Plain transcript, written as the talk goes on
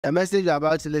The message you're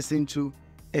about to listen to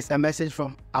is a message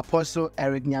from Apostle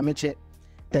Eric Nyamekye,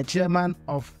 the chairman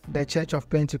of the Church of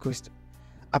Pentecost.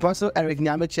 Apostle Eric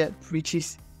Nyamekye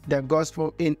preaches the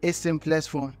gospel in its simplest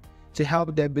form to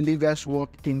help the believers walk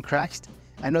in Christ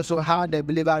and also how the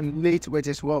believer relates with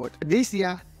his word. This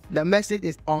year, the message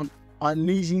is on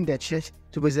unleashing the church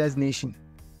to possess nation.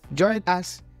 Join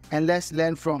us and let's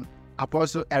learn from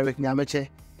Apostle Eric Nyamekye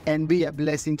and be a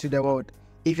blessing to the world.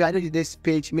 If you are new to this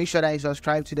page, make sure that you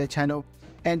subscribe to the channel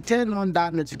and turn on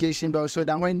that notification bell so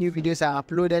that when new videos are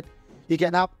uploaded, you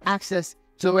can have access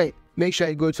to it. Make sure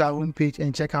you go to our homepage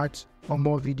and check out for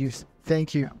more videos.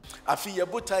 Thank you.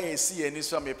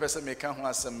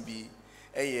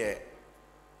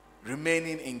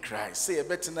 Remaining in Christ. Say a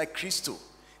better na Christo.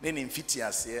 Then in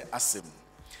Fitias asim.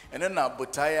 And then now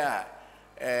Botaya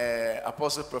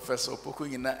Apostle Professor Poko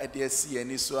yina ADSC and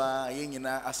Iswa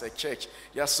yina as a church.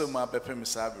 Yasoma bepem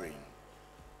sabri.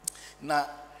 Na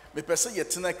me pesa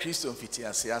yetina Christo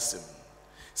Fitias asim.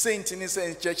 Saint in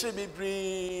say church be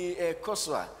bri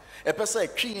koswa. A pesa a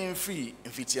free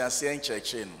in Fitias and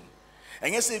church.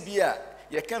 And yes, be a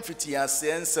ye can Fitias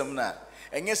and some na.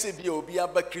 And yes, be obi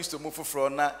aba Christo mufu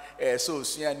frona so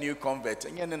a new convert.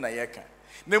 And yen na yeka.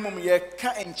 Nemum ye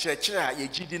ka in church ye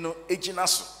jidino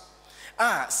ejinaso.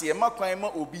 Si e makwan ma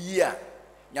obi ya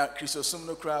nya Christosum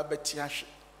no kra betiahwe.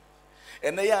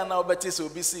 And na ya na obeti so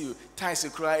obi see you ties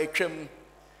kra etwam.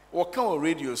 Wo kan o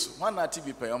radio so. One na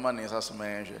TV pe o man nsaso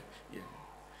man hwe.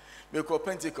 Me ko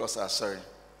Pentecost sorry.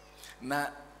 Na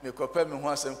me ko pe me ho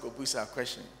asem ko busa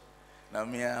question. Na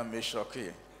me shock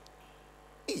ye.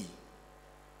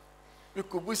 We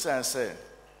could be say,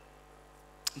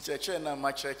 church na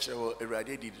my church or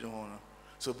irradiated on.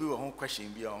 So be one question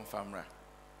be on family.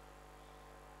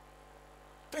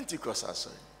 Pentecost,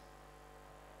 sorry.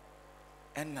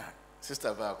 And now,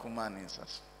 Sister Vakuman is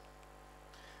us.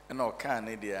 And all can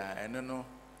idea, and no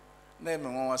name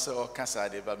one was all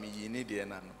Cassade, but me need the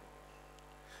nano.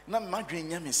 Not my dream,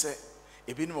 Yammy say,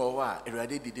 a bit more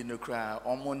irradiated in the cry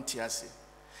on Montiasi.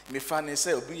 Me fanny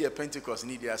say, be a Pentecost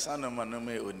need a son of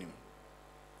Manome Onim.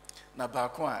 Na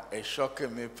bakwa a shock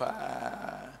me pa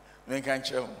men kan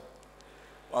che ho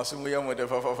waso mo yam de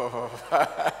fa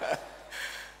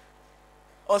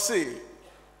o say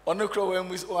ono kro we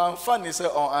mu o funny say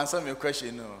on answer me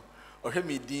question no o hwe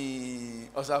me din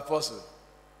o say apostle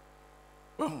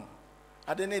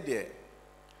ade ne de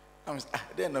am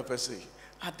de no person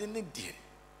ade ne de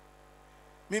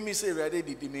me say ready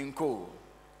didi me nko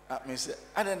me say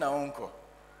ade na onko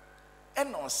e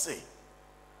no say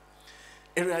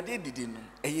Erade didi no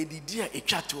eye didi a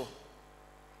etwato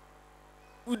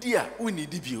udi a uni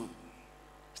dibio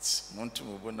monto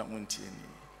mo bona montie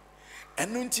ni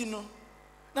enu nti no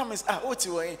na mes oti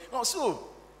wo no so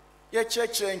ye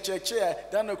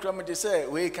cheche dan no kram de say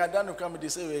we ka dan no kram de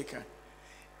say we ka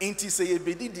enti say ye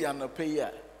bedidi anope ya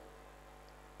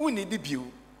uni dibio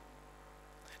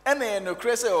ena ye no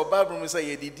kre say o bible say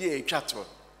ye didi a etwato.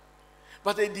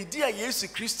 But the idea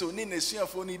Jesus Christo ni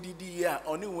nesuafo ni didi ya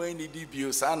oni wen ni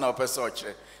dibio sa na opese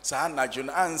oche sa na jun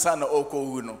ansa na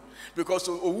okowu no because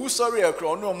owu sorry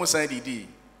akro no omo san didi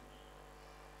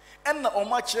en na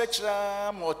oma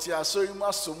chechra moti asori mu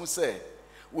asomu se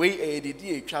we e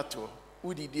didi etwato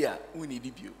udidi a uni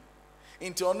dibio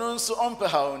nti ono nso ompe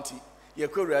ha nti ye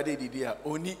korade didi a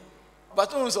oni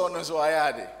but onso ono so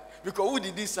ayade because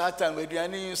udidi satan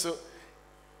aduane nso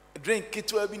drink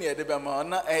kitwa bi na edebe ma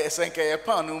na esenka ye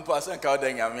pan no mpo asenka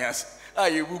oda nyame as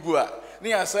aye bubu a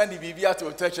ne asan di bibia to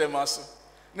teche maso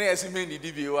na yesi meni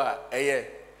di bi wa eye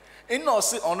ino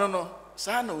se ono no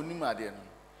sa na onim ade no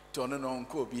to ono no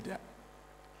nko obi da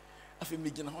afi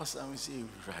mi gina ho sa se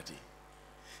urade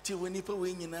ti woni pa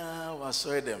we nyina wa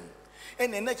so dem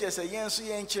ene na che se yen so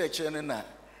yen cheche no na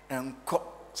enko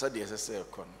sa de se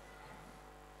ekọ no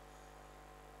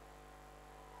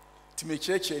me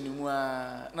church enimu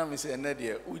a na me say na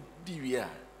de udi wi a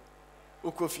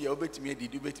okofia obetimi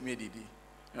edidi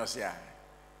no say a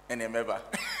ene meba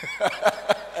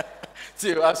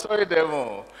ti I saw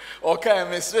them o kan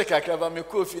me strike akaba me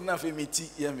kofi na fe meti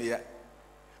ya me ya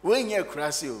we nya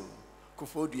kurase o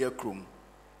kofodu akrom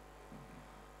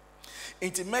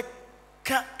enti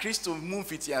meka Christo mu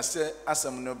fiti ase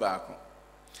asam no baako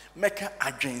meka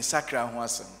adwen sakra ho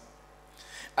asam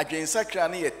Adwen sakra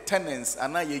na ye tenants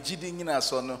ana ye gidi nyina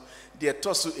so no de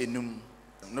toso enum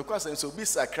no kwasem so bi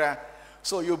sakra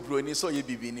so yo broni so ye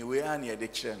bibini we an ye de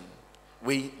kire no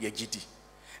we ye gidi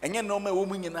enye no ma wo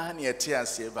mu nyina na ye te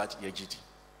ase ba ye gidi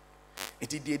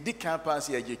enti de di campus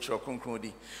ye je kiro konkron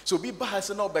di so bi ba ha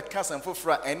se na obeka san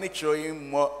fofora ene kiro yin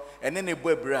mo ene ne bo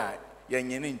abra ye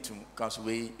nyene ntum kan so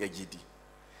we ye gidi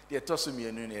de toso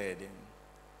mienu na ye de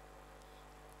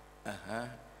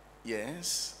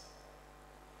Yes.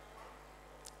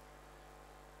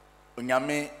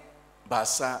 Onyame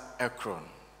basa ekron.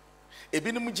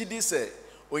 Ebinom gidi se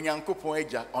onyankopon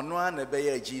agya ono a na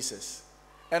be Jesus.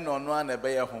 Ena ono a na be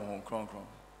honhom kronkron.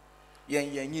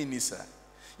 Yen nyi nisa.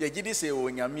 Ye gidi se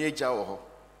onyame agya wo ho.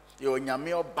 Ye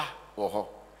onyame oba wo ho.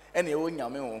 Ena ye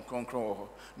onyame honhom kronkron wo ho.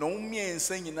 Na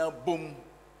umiensa nyina bom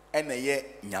ena ye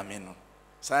nyame no.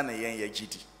 Sa na yen ye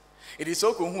gidi. It is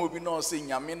so cool obi no say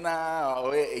nyame na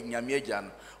o nyame agya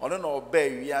no. Ono na oba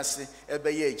wiase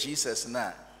ebe ye Jesus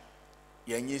na.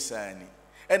 Yenyi sani.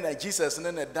 Ena Jesus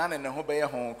ne dan ne ho be ye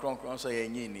hon kronkron so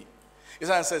yenyi ni.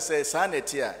 Isan say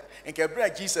sanity a enka bra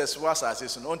Jesus was asase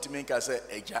so no ntimi nka say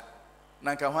agya.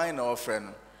 Na nka hwan na ofre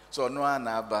no. So ono a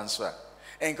na aba nso a.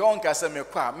 Enka onka say me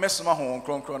kwa mesoma hon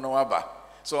kronkron no aba.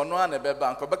 So ono a na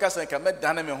beba nka beka say nka me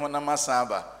dan me ho na masan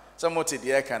aba. Somoti de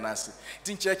eka na se.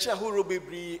 Tin church a horo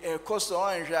bebri koso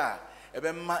anhwe a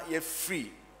ebe ma ye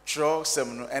free tro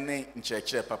sem no ene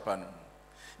nchurch papa no.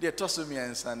 De toso mi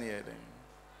ensa na ye den.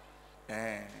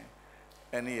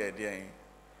 Any idea?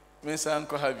 Miss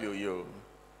Uncle have you.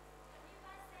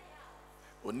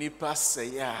 Onipa say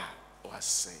ya was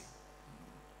say.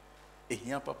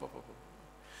 Ehia papa.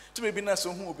 To be na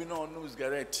so hu obi na news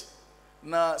garret.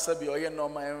 Na sabi oye no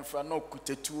ma emfa no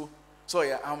kutetuo. So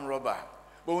ya am robber.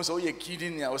 But when so ye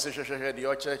kidding ya was hwehwehwe de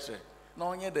o church. Na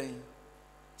onye dan.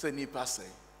 Say nipa say.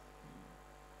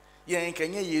 Ye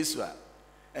enkenye Yesu a.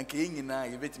 Enke nyina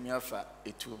ye betimi afa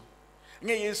etuo.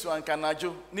 Nye Yesu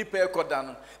ankanajo nipa ekoda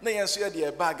no na yenso ye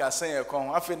de bag asan ye kon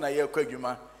afi na ye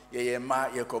kwadwuma ye ma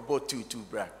ye kobo tutu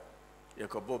bra ye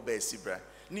kobo besi bra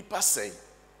nipa sei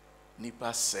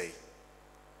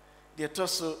de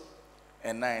toso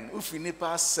and 9 ufi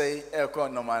nipa sei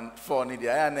ekon no man 4 ni de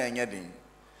aya na enye din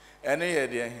ene ye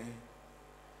de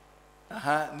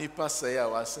nipa sei a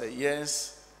wa say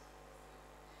yes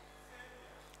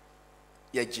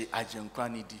ye ji ajenkwa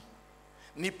ni di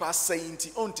nipa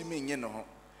sayinti ontime nye no ho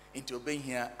nti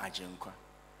obehia agenkwa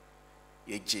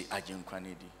yeje agenkwa ne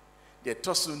di de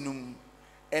toso num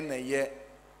ena ye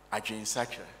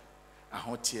agensakra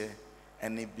ahotie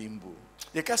ene bimbo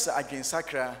ye kasa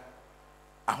agensakra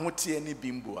ahotie ene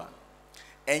bimbo a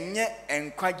enye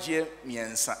enkwaje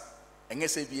miensa enye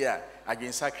se bia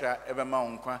agensakra ebema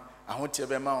onkwa ahotie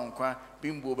ebema onkwa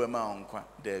bimbo ebema onkwa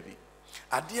dabi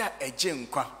ade a eje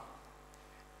nkwa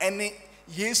ene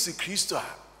Yesu Kristo a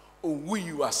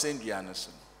owu asendua no so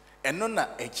eno na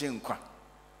eje nkwa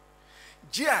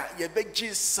je a ye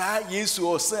beji sa Yesu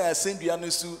o sa asendua no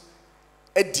so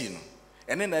edi no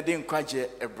ene na de nkwa je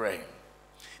ebre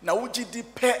na wugidi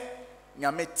pe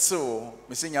nyame teo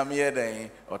mese nyame ye den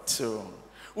oteo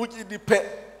wugidi pe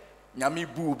nyame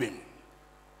buubem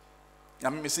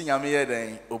nyame mese nyame ye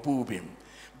den obuubem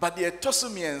but the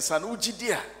tosumiensa na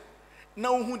wugidi a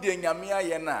na uhu de nyame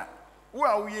aye na wo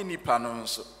a wo ye nipa no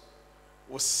nso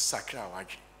wo sakra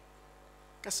wadwe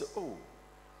kase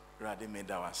rade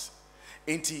medawas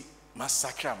enti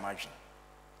masakra madwe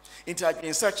enti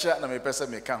agensakra na mepesa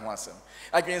meka ho asem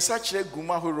agensakra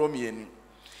guma horo mienu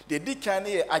de dikan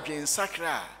ye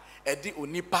agensakra e de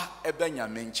onipa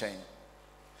ebanyame nchen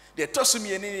de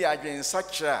tosumienu ye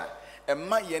agensakra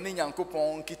emma ye ne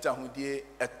nyankopon kita hodie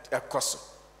ekoso.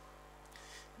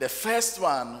 The first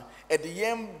one, at the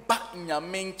end,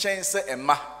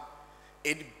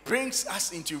 it brings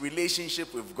us into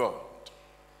relationship with God.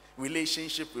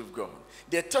 Relationship with God.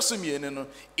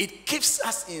 It keeps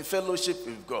us in fellowship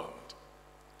with God.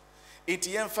 It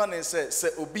yen se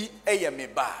obi eye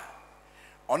ba.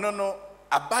 Ono no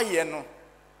abaye no.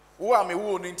 Wo a me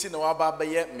wo no nti na wa ba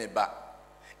abaye me ba.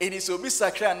 It is obi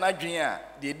sakra na dwen a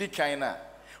de di kan na.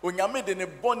 Onyame de ne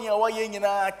boni a wa ye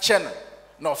nyina che no.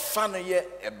 No fa ye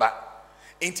eba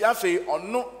enti afei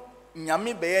ono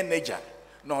nyame beye neja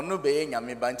no ono beye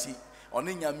nyame banti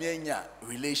ono nyame anya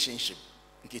relationship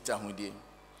nkita hodie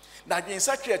na dwen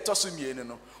sakre toso mienu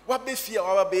no wa be fia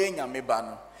wa beye nyame ba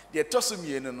no de toso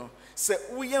mienu no se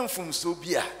woye mfumso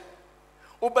bia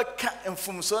obeka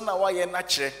mfumso na wa ye na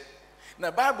kire na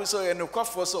bible so ye no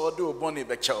kwafo so ode obone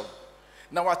be chew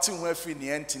na wate ho afi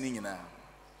ne antini nyina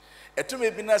etume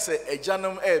bi na se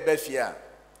agyanom ebe fia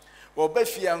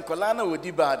Obefia nkola na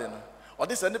odi bad no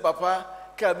odi se ne papa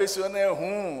ka besuo na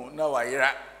hu na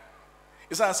wayera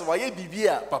isan se waye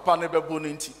bibia papa no bebo no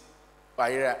nti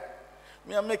wayera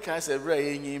me ameka se bra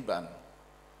yenyin ban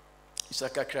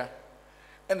isakakra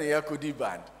ena yakodi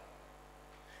bad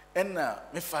ena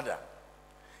me father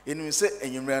enu se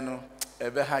enyumre no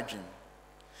ebe hadwin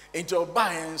enti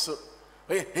oba yen so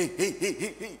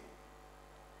hey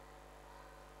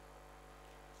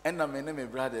ena me ne me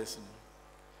brothers no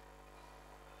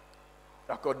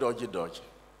I call dodgy.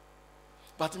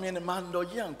 but me and man do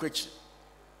young quick.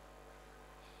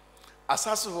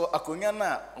 Asaso akonya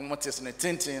na omotes ne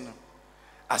tenten no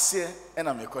ase e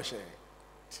na mekɔhye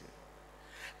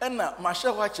e na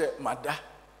mahye wache mada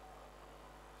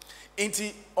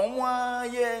enti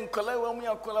omwa ye nkola wa mu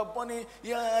yakola boni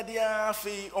ya dia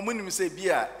afi omunim se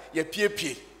bia ya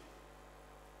piepie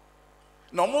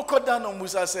na omokoda no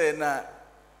musa se na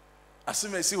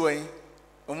asemesi wan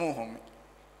omuhome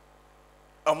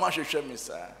omahwehwɛ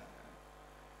misa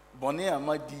boni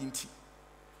amadi nti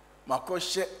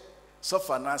makɔhye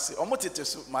sofa nasi omotete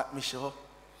so misho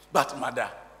but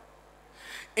mada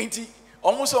enti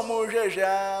omuso mo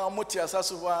hwehwea omoti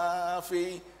asaso wa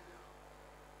fe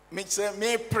me say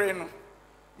me pray no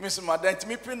miss mada enti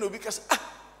me pray no because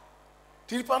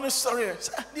tilipa no sorry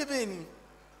divini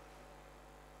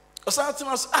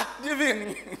osantimas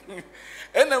divini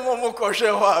ene mo ko hwe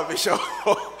ho abisho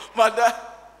mada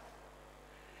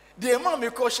de ma me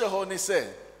ko hwe ho ni say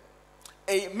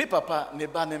me papa ne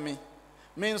ba ne me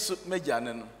means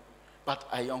mejaneno but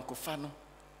ayonkofa no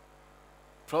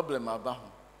problem aba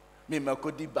ho me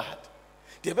makodi bad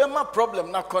de be ma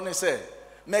problem na kone say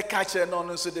me ka che no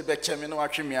no so de be che me no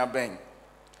atwe me aben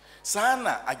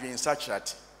sana adwen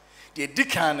sachat de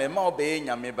dikan na ma obe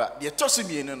nyame ba de toso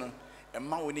mienu no e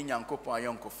ma woni nyankopon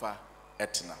ayonkofa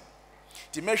etna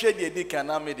ti mehwe de dikan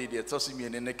na me de toso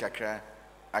mienu ne kakra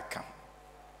aka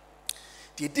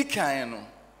de dikan no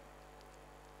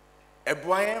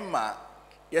eboaye ma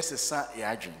yes sa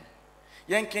yadwen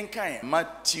yen kenkan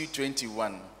Matthew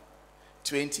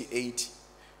 21:28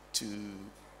 to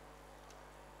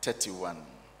 31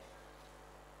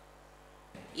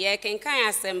 ye kenkan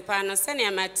asempa no se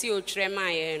ne Matthew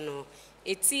tremaye no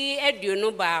eti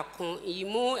aduonu baako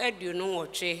yimu aduonu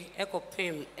wotwe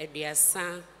ekopem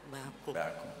aduasa baako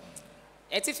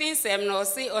eti finsem no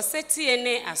osetie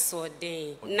ne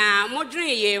asoden na modwen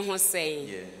ye ho sen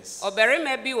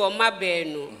oberema bi wo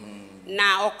mabeenu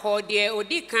na okode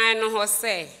odi kan no ho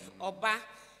se oba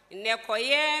ne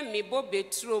koye mibo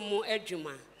betro mu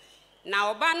adwuma na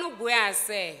oba no bua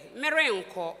se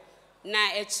merenko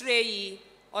na ekire yi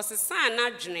osesa na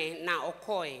dwene na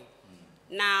okoe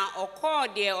na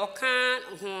okode oka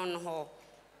ho no ho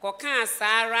koka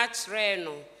sara kire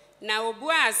no na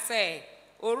obua se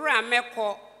orura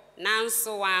meko na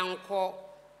nso wanko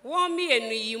wo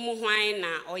mienu yi mu hwan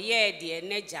na oye de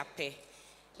ne jape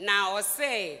na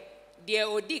ose de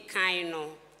odi kan no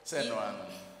say no an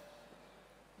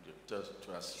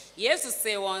trust Jesus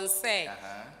say won say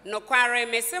no kware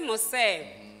mese mo say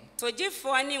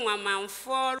tojifo ani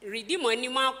nwamanfo ridi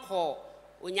monim akọ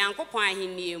onyankopon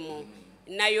ahenie mu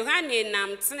na Yohane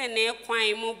nam tenene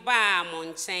kwan mu ba mo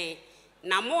nchen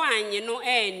na mo anye no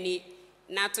ani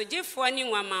na tojifo ani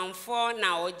nwamanfo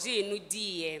na oje nu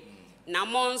diye na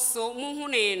mo nso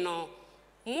muhune no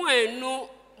mo anu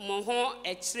mo ho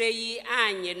ekire yi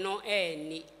anye no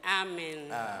ani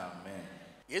amen amen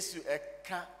Yesu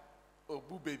eka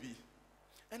obu baby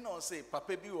and no say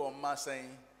papa bi wo ma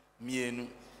san mienu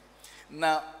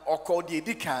na okodi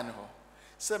edikan ho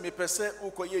se me pese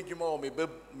ukoye adwuma o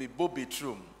me bo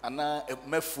bedroom ana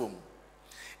mafom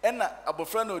ena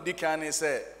abofra na odikan ne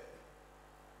se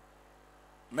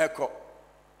meko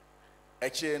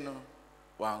eche no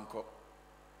wanko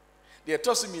de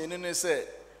toso mienu ne se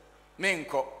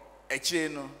menko eche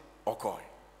no okoi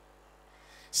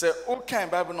se ukan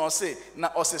bible no say na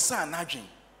osesa na adwen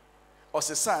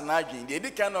osesa na adwen de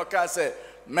edikan no ka se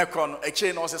meko no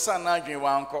eche no osesa na adwen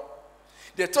wanko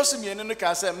de toso mienu no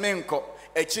ka se menko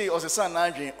eche osesa na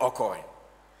adwen okoi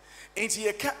enti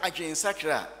ye ka adwen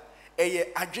sakra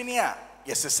eye adwene a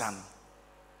yesesa no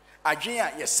adwen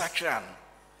a yesakra no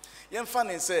yemfa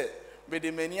ne se be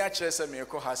de mani a kire se me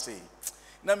ko ha sei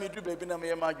na me du baby na me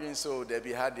madwen so de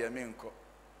bi ha de menko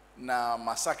na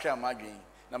masakra madwen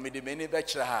na me de mani be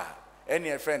kire ha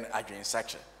any friend adwen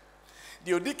sakra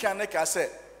de odika ne ka se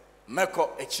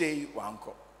meko eche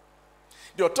wanko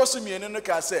de otoso mienu no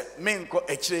ka se menko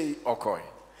eche okoi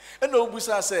ena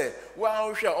obusa se wa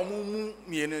hwe omumu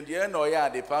mienu de na oya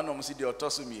ade pa no msi de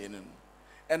otoso mienu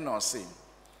ena o se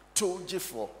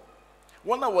tojifo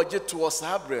wona woje to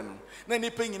osabre no na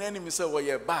nipa nyina anim se wo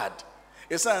ye bad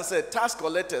esan se tax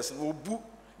collectors wo bu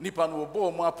nipa no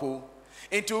bo mu apo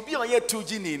enti obi o ye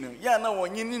togini no ya na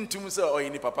wonyi ntum se o ye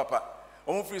nipa papa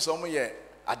o free so mo ye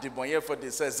adebonye for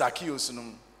the say Zacchaeus no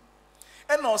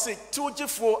ena o se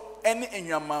tojifo ene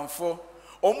enwamanfo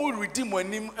o mu redeem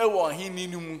anim e wo hini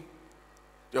no mu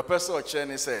the person o che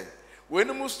ne say we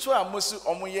no mu sto amosu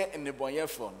o mo ye enebonye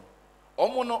for no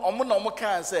o mo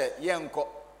kan say ye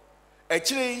nko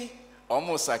ekire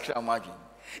omo sakra madwen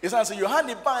isan say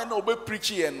Yohane ban na obe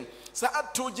preach yen sa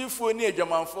atogifo ni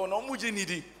adwamanfo na omo gi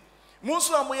nidi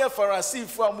Musu amoye Pharisee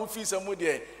fo amufi samu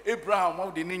de Abraham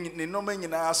wo de ne noma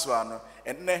nyina aso ano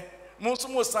enne musu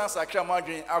mo san sakra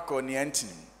madwen akọ ne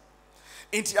antim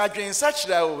inti adwen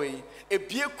sakra we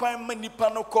ebie kwan ma nipa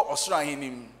no kọ osoro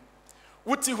ahenim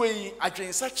wuti hoi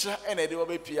adwen sakra ene de wo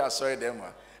be pia asore dem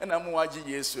a ena mo wagye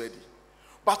Yesu adi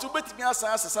but obetimi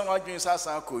asan asesa wadwen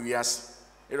sasan akọ wiase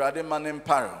Erade manem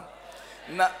paro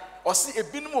na osi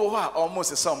ebinom wo ha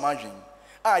almost sesa madwen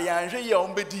a yanhwe ye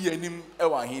ombedi yanim e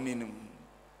wa hininim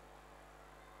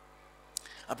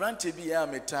abrante bi ya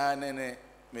meta ne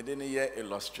mede ne ye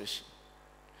illustration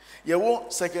ye wo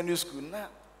secondary school na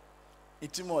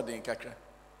itimodin kakra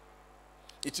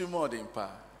itimodin pa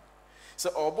so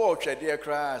obo twede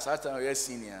kra satan ye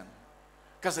senior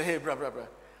ka say hey bra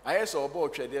aye so obo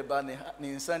twede ba ne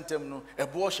nsantem no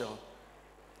ebo hye ho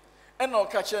ena o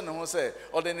ka che ne ho say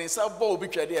o de ne nsa bo obi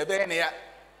twede e be ne ya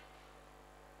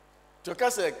to ka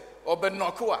say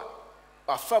obenoko a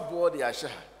afa bo de ahye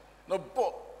ha no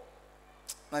bo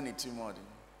na ni timodin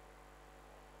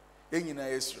enyina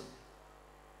Yesro.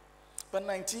 But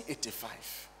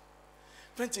 1985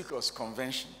 Pentecost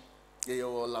Convention ye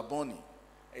Laboni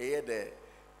the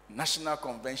National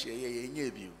Convention ye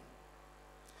nyebiu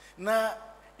na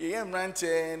ye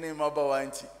mrante ne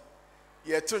mabawanti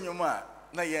ye tonyoma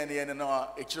na ye ne no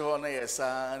ekiro na ye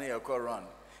sa na ye run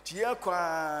ti ye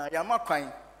kwa ya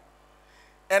makwan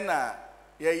ena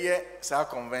ye sa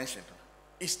convention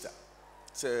Easter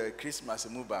so Christmas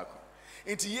mu back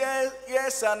inti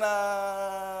yes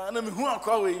ana na mehu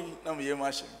akwa we na me yema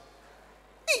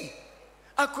hye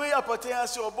akoy apote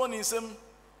ase oboni nsem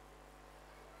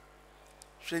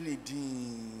hwene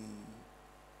din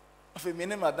afi me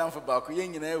ne madam for back ye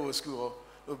nyina e wo school ho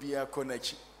obi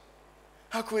akonachi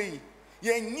akoy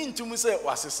ye nyintum se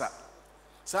wasesa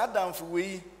sa adam for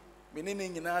we me ne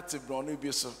nyina ate bro no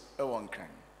bi so e won kan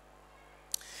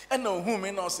ena ohu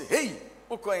me na say hey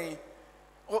okoy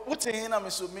what na me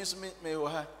so me wo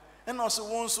ha and also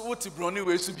won so what broni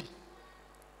we so bi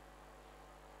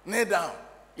ne down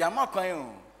ya makwan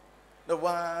o the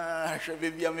wa hwe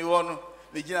bebia me wo no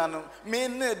le gina no me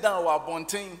ne down wa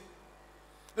bonten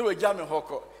ne we ja me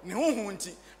hoko ne huhu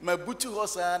nti mabutu ho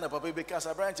sa na papa be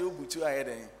kasa branch obutu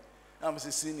ayeden am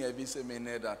se senior bi se me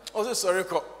ne down also sorry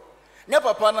ko nya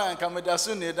papa na anka me da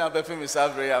so ne down be fe me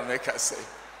sabre ya me ka say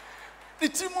the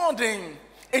timodin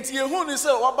enti yehu ni se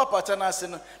waba patana ase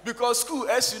no because school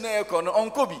esu na ekọ no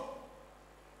onko bi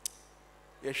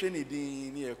ye hwe ni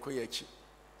din ni ekọ yachi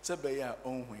se be ya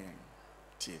onhu yan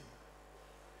tie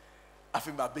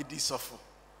afi ma be di sofo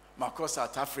makọ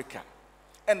South Africa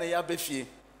ena ya be fie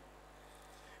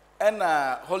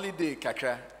ena holiday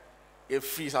kakra e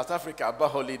free South Africa aba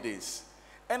holidays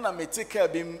ena metika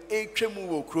bim etwemu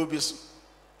wo kro bi so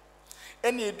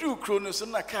ena edu kro no so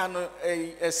na ka no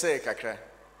ese kakra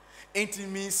enti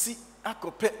misi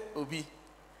akope obi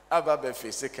aba be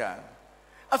fisika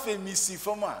afa misi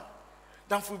foma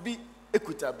danfo bi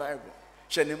ekuta bible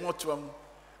hye ne motoam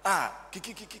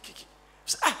kiki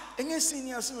enye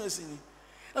senior so senior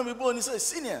na me bo ni say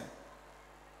senior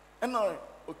eno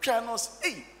otwa no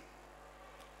say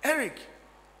Eric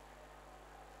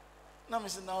na me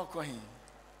say na okọ hin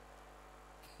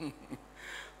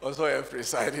also I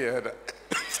preside here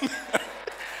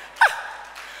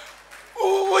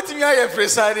what me I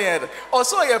presiding head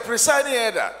also I presiding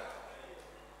head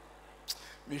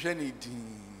me hwe ni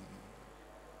din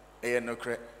e no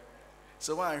kre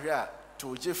so wan hwe a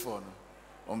to je for no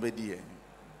on be die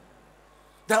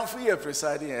dan fu ye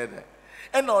presiding head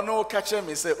and no catch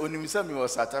me say onim say me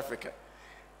was South Africa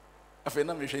afa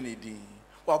na me hwe ni din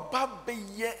wa ba be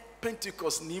ye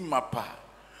Pentecost ni mapa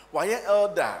wa ye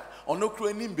elder ono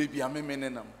kro ni baby ameme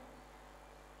nenam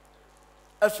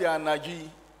afia anaji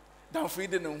dan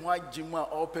fride ne ho agimu a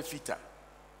ope fita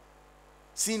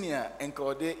senior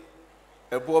enkode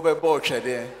ebo be bo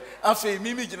twede afa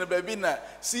mimi gina baby na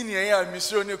senior ya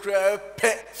misro ne kra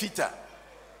pe fita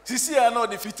sisi ya no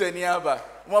de fita ni aba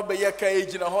mo be ye ka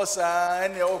egina ho saa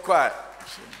ene okwa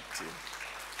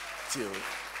tio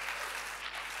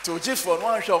to jefo no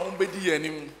anhwa ho be di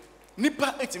yanim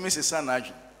nipa etimi sesa na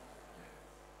adwe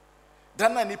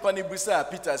dana nipa ne busa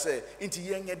Peter say inti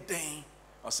yenye den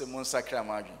ose mon sakra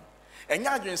ma adwe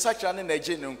enya adwen sakra ne na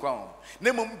je ne nkwa ho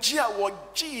na mom gi a wo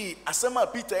gi asema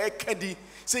Peter e kadi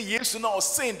say Yesu na o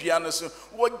sendua no so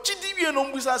wo gi di wie no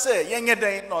mbusa say yenye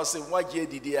den na ose wa gi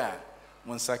adidi a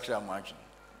mon sakra ma adwe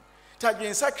ta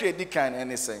adwen sakra di kan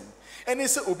ene say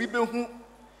obi behu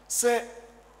say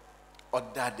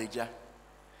odadeja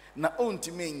na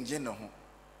ontime nje ne ho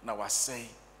na wasai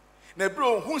na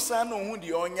bro hu sa no hu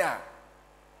di onya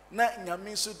na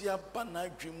nyame so di aba na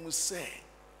adwemu se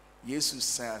Yesu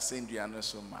san asendua no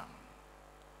so ma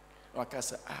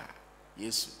wakasa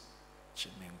Yesu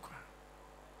chimenkwa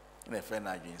na fe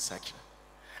na adwen sacha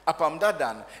apam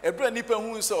dadan ebra nipa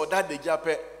hu se odade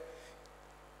jape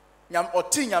nyam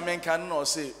oti nyamenka no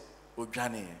se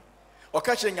odwane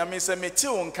oka che nyame se mete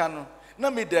wo nka no na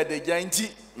me dade gya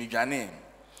nti me dwane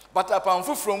but apam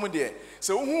foforo mu de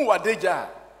se wo hu wadegya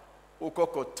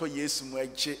ukokoto Yesu mu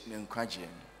agye ne nkwagye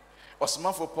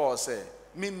osomafo Paul se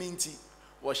miminti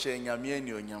wo hye nyame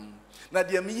ani onyam na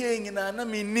de meye nyina na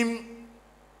minim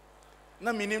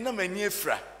na mani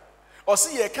efra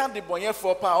osi ye ka de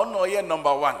bonyefo pa ono ye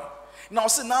number 1 na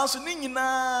osi nanso ni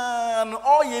nyina no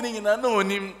oye ni nyina na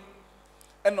onim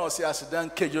ena osi asedan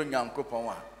kejo nyankopon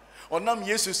a onam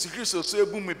Yesu Kristo so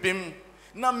ebu mebim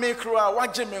na mekro a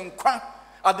wagye me nkwa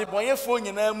ade bonyefo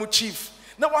nyina mu chief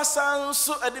na wasan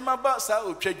so adimaba sa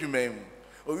otwadwuma mu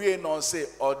owie no se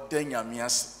ode nyame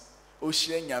ase o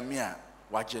hye nyame a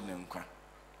wagye ne nkwa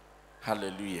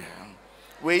hallelujah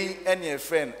we any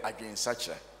friend again such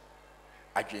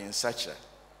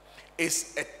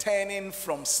is a turning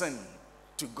from sin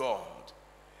to God,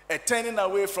 a turning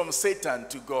away from Satan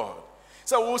to God.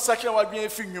 So we such a wagin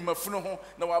fi nyuma funu ho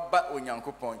na waba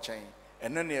onyankopon chen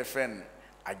eno ne friend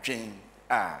again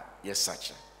yes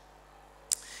such.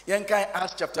 Yankai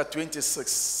Acts chapter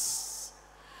 26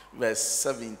 verse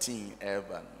 17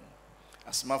 Evan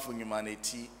asmafu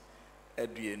humanity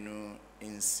eduenu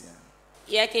insia.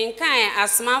 Yekenkan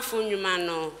asmafo nnwuma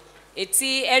no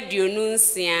eti aduonu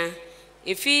nsia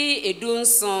efi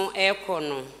edunson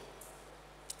ekono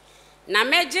na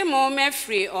meje mo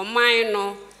mefri oman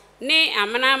no ne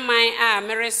amanaman a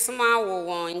meresoma wo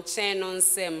won nchen no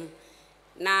nsem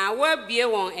na wabie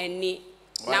won ani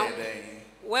na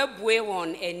wabue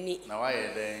won ani na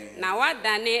waye den na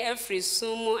wadane afri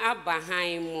sumu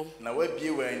abahan mu na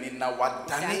wabie won ani na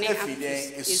wadane afri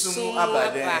den esumu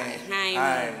abaden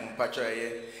ai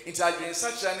mpachoye nti adwen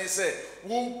sacha ne se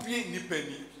wo pie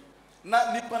nipani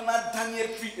na nipa na dane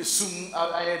afri esumu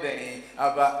aye den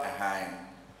aba ahan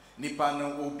nipa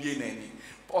no obie nani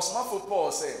osmafo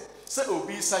Paul say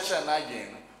obi sacha na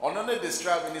again ono no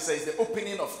describe it says the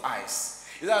opening of eyes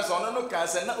is that so ono no can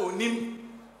say na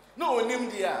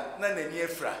onim dia na nani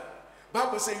afra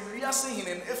Bible say wiase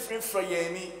hinen efrefra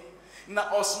yani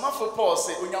na osmafo Paul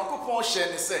say onyankopon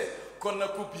hye ne say konna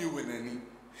ku bi wenani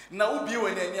na ubi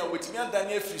wenani a wetimi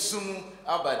adane afri sumu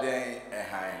abaden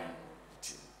ehan.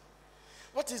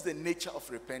 What is the nature of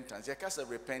repentance? Yakasa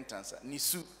repentance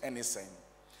nisu anything.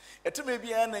 Eto me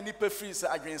bia na nipa free say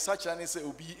adwen sacha ne say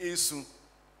obi esu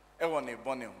e woni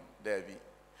bone ho dabi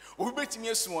obi betimi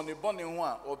esu woni bone ho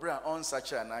a obra on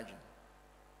sacha na adwen.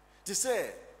 They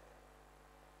say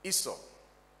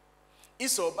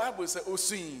Esau Bible say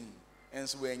osuin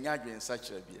enso we nya adwen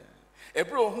sacha bia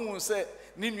ebro hu say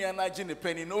ni nua na agi ne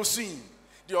pani no osuin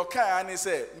de oka ne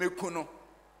say meku no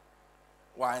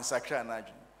wa ansakra na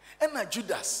adwen. Ena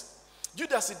Judas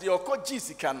de okoji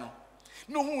sika no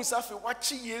no hu safe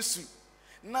wachi Yesu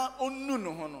na onu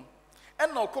no ho no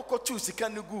ena okokotu sika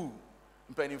no gu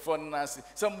mpanifo na ase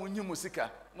samunyi musika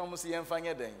na mo se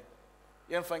yemfanye den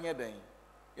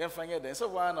so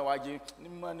wa na waje ni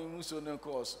mani muso no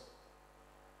course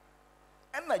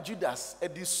ena Judas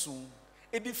edisun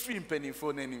edi free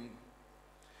mpanifo nanim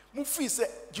mu free se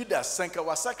Judas sanka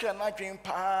wasakra na adwen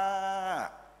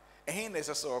pa ehin na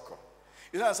se so okọ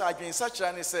is that adwen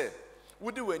sakra ne se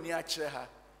wudi wani a kire ha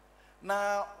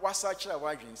na wasakra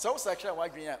wadwen so wasakra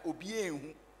wadwen a obi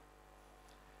enhu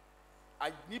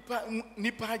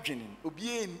nipa adwen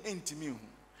obi entimi hu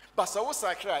basa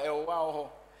wasakra e wa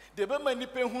ho de be ma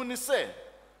nipa hu ne se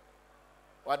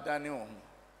wadane ho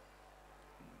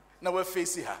na we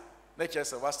face ha na kire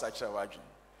se wasakra wadwen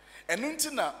enu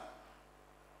ntina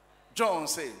John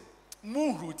say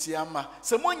mu huti ama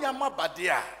se monyama bade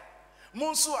a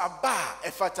monso aba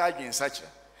efata adwen sacha.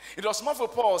 It was more for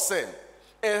Paul say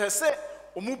say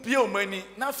omu bia omani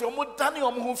na fe omu dane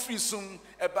omu ho free sum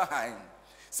ebahan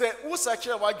say wo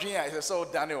sacha wadwen a say o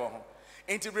dane wo ho.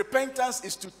 Into repentance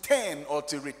is to turn or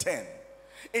to return.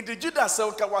 Into Judas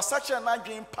say ka wasacha na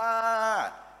adwen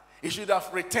pa he should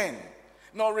have returned.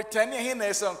 No return he na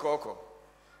ese nkoko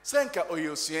senka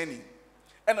oyosuani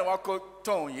ena wako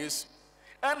ton Yesu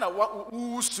ena wa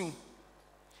usu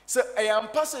se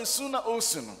ayampa se suna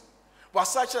osu no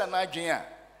wasacha na adwen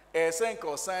a senka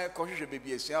osan kohhwe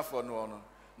bebi asuafo no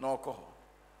na okọ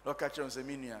no ka kire se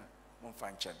minua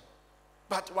momfa nchen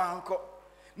but wanko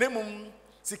nemum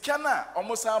sika na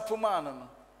omosan poma no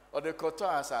ode koto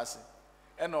asase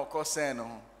ena okọ sen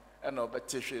no ena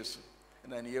obetehwe so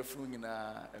ena ne yefuru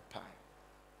nyina epa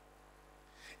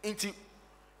inti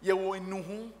yewo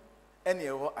enuhu ena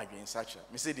yewo adwen sacha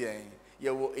me se de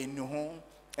yewo enuhu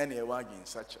ena yewo adwen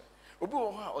sacha obi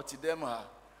wo ha otidem ha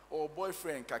or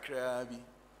boyfriend kakra bi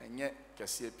enye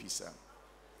kese pisa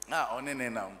onene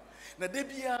nam na de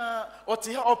bia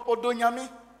oti ha opodonyame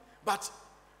but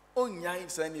onyai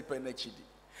sani penachidi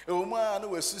Uma no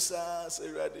wesusa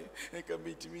serade e ka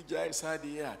bitimi jai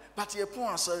sadi ya but ye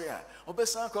pon asori a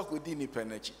obesan kwakodi ni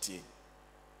penachiti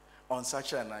on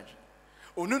such an age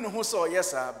onu no ho so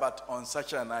yes but on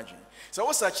such an age so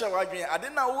wo such a wadwen ade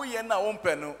na wo ye na wo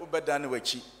mpe no obeda na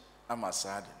wachi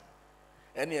amasade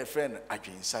ene e friend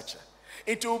adwen such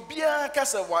into obia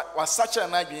kasa wa such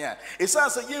an age a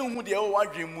esanse ye hu de wo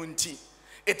wadwen mu nti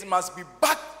it must be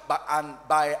backed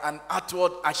by an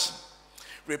outward action.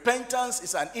 Repentance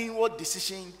is an inward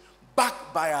decision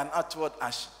backed by an outward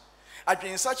action.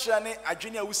 Adwen such an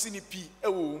adwen a wusini pi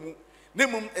ewo mu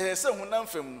nemum se honam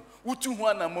fam wutu ho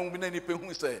anamon bi na nipa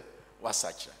hu se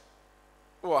wasacha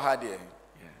wo ha de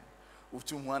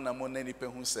wutu ho anamon na nipa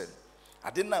hu se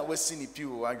ade na wasini pi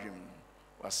wo adwen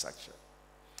wasacha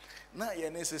na ye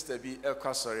ne sister bi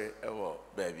ekasori ewo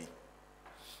baby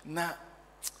na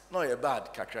no ye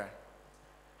bad kakra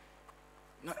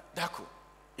na dako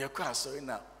ye kwa sorry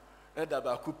na eda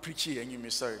ba ku preach ye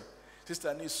nyimi sorry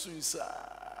sister ni suisa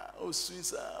o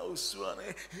suana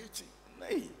hiti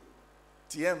nei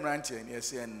tie mrantie ni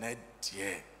ese na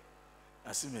die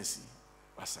asimesi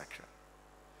wasakra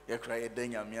ye kra ye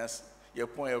denya mias ye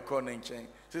pon ye kɔ ne nkyɛn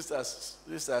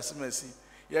sister asimesi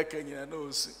ye kanyina na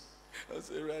osu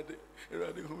ase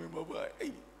erade hu me mobile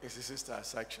ese sister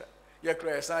asakra ye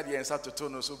kra ye sad ye nsa toto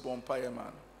no so bompa ye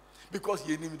man because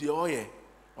ye nim de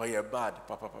oye bad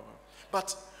papa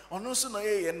but ono so no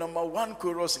ye number 1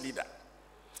 chorus leader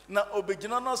na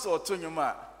obegina no so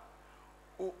otonyuma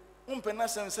umpena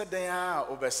sem se den a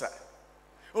obesa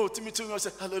timi tunyo se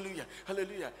hallelujah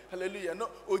hallelujah hallelujah no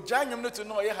ojanyum no to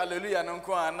no ye hallelujah no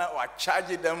nko ana wa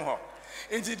charge them ho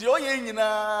nti de oye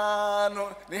nyina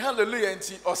no ne hallelujah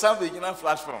nti osam begina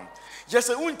platform just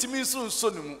say untimi so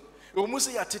no mu o mu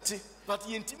se ya tete but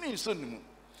ye ntimi so no mu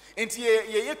nti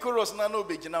ye chorus na no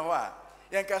obegina ho a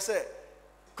yenka se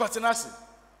kotenasi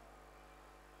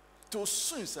to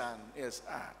sunsan yes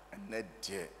na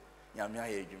de nyame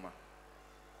aye adwuma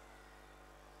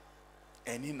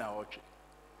eni na oche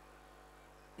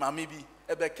mami bi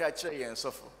ebe ka kire yen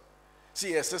sofo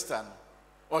see your sister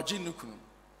no oji nukunu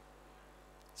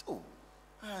so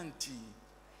auntie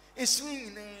esu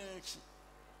na chi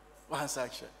wansa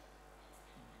kire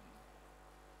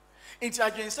inti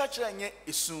adwen sa kire nye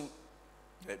esu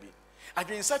baby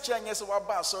adwen sa kire nye so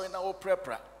waba sorry na wo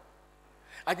prepra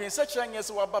adwen sa kire nye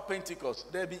so waba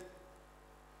Pentecost there be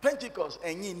Pentecost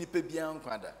enyi nipa bia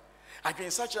nkwada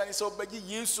adwen sa kire nye so obaji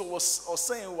Yesu was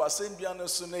osan wasendua no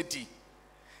so na di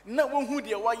na wo hu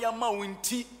de waya ma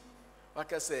wonti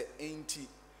waka se enti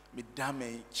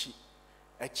medame chi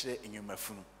ekire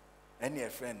enyumafunu ene a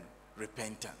friend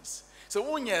repentance so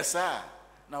wonya sa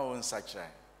na won sa kire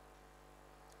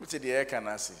uti de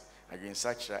kana se adwen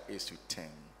sa kire is to 10.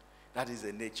 That is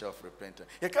the nature of repentance.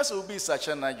 Because will be such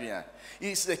an idea.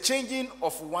 It's the changing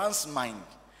of one's mind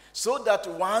so that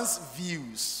one's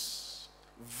views,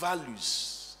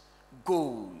 values,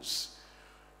 goals,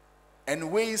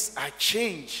 and ways are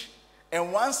changed,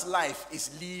 and one's life is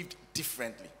lived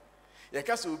differently.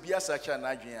 Because will be such an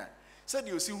idea. Said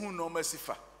you see who no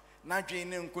mercifa. Nadwin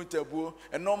ne nkontabuo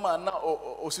enoma na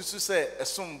osusu se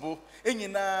esombo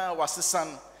enyina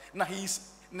wasesan na he's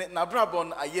na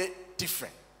brabon aye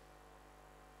different.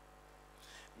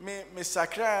 Me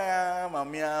sakra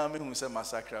mamia me hu se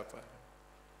masakra pa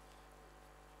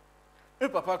me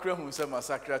papa kra hu se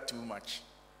masakra too much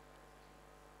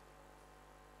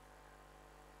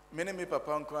me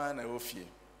papa nkwa na ofie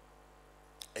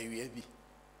awie bi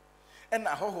en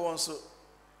ahoho nso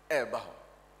eba ho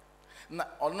na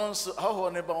ono nso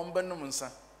ahoho ne ba ombenum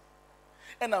nsa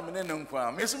en amene ne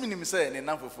nkwa me so minim se ne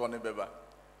namfofo ne beba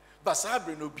ba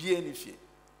sabre no bie ne fie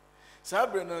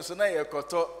sabre no nso na ye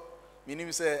koto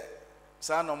minim se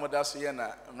sa no moda so ye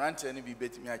na mrante ne bi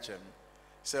betimi a chem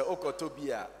se okoto bi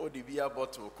a odi bi a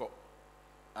bottle ko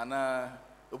ana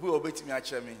obi obetimi a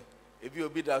chem ebi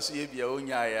obi da so ye bi a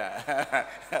onya ya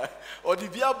odi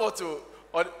bi a bottle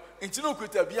intino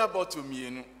kuta bi a bottle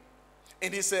mienu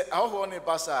eni se ahoho ne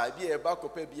basa bi e ba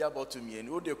kopa bi a bottle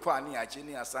mienu ode kwa ne ache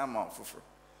ne asama foforo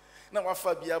na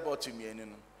wafa bi a bottle mienu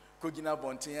no kogina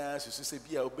bonten a susu se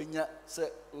bi a obenya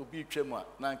se obi twem a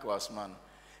na nka wasoma no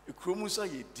ekromu so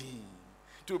ye din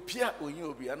to pia onye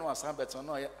obi ano asan beton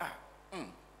no ye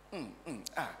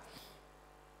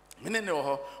mene ne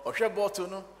ho ohwe bottle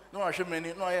no na wahwe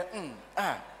mani no ye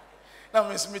na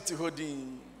me smith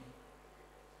hodin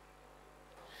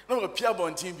no pia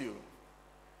bontin bio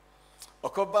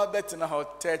okoba bet na ho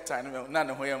third time na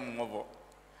ne ho ye mmobo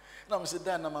na me say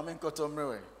dan na mama nkoto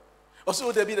mrewe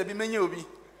also there be many obi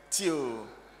tio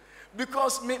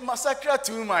because me massacre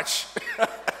too much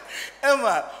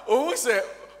Emma who say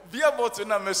be about to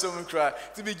na meso me cry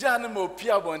to be jana mo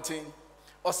pia bonten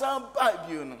or some bad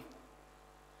you know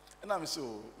and I'm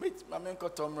so meet mama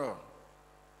nkoto mrewe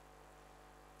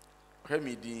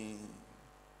me din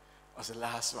was the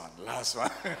last one last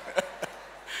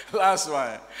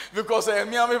one because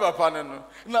me and me papa no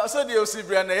na so dey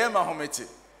osibria na yema homete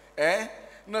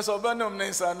no so banom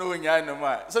nensa no nya no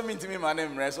ma so me ntimi ma ne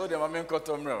mre so dey ma me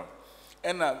nkoto mre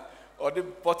and na odi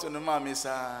pot no ma me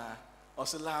sa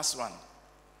was the last one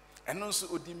and no so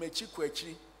odi machi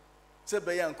kwachi se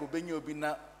be ya nko benya obi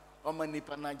na o ma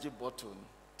nipa na je bottle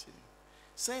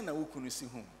say na wukunu si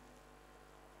hu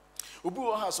obi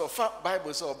wo ha so fa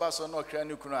bible so oba so no kra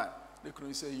ne kunu a ne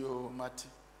kunu say yo mati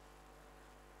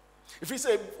if he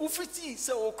say ufiti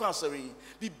say wo kwa sorry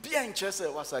bi bia nche say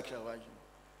wasakra waju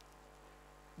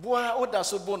boa oda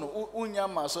so bono unya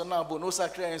ma so na bono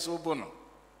sakra en so bono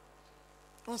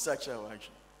on sakra waju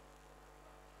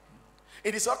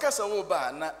it is okay so wo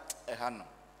ba na ha no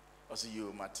o say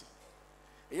yo mati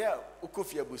yeah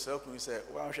ukofia busa kun say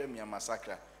wa hwe mi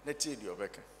masakra na tie di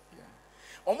obeka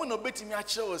omo no betimi a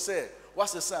kire wo say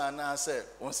wasesa na say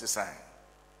on sesa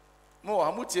mo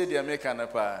amutie di America na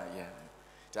pa yeah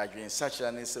Tajwin such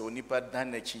an is onipa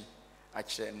danachi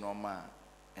ache normal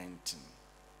enti.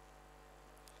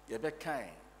 Yebe kai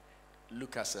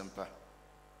Lucas empa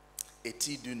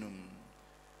eti dunum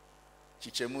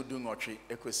chichemu dungotwe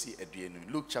ekosi aduenu.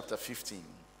 Luke chapter 15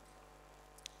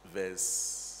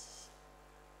 verse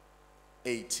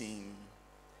 18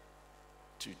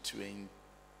 to 20.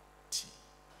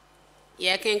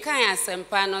 Ye kenkan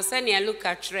asempa no se ne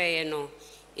Luka treye no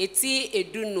eti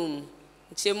edunum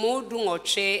chemu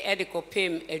dungotwe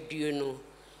edikopem aduenu.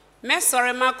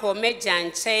 Mesore mako meja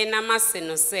nche na mase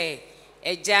no se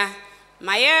eja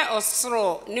maye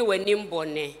osoro ni wanim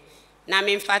bone na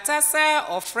memfata se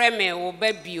ofre me wo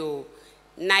babio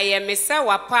na ye mese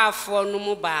wapaafo no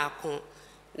mu baako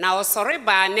na osore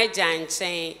ba na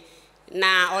janchen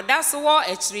na odaso wo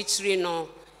achirichiri no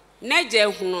na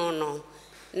jehunu no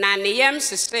na ne yam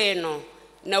hyehyee no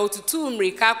na otutu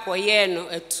mrika koye no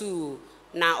atu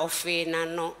na ofe na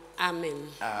no amen.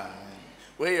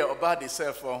 Where you about the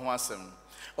self for wasem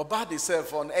about the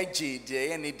self on eji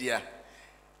de any dia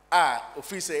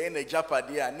officer in a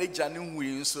japadia ne jani hui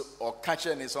nso o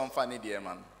kache ne so mfa ne de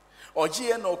man oji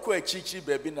e na okọ achichi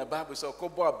baby na bible so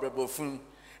kobo abrabofun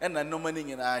e na no mani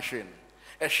nyina ahwe no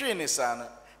ehwe ne sa no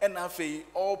e na afei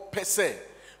o pese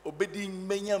obedi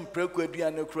menya mpreko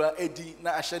aduane kura edi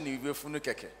na ahye ne wiefunu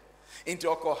keke nti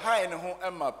okọ hai ne ho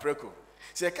ema preko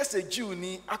se kase jiu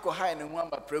ni akọ hai ne ho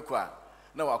ema preko a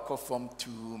na wakọ form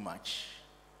too much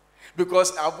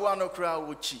because abuwa no kura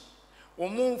wochi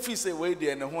omo fi se we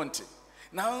de ne ho nte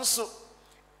nanso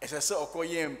esese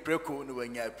okoye mpreko no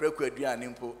wanya preko aduane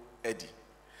mpo edi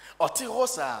ote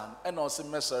hosa e na ose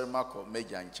mesori mako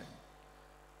meja nchen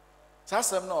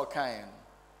sasem na okan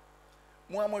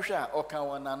mu amohwa okan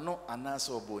wana no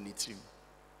anase obonitim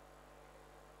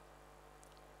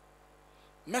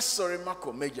mesori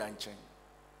mako meja nchen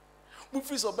mu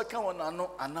fi so beka wana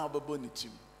no ana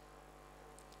obonitim.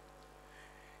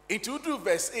 Into do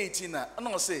verse 18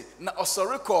 na say na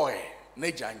osori koe na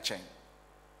janchen.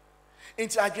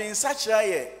 Into adwen sacha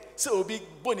ye se obi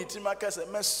bonitim aka se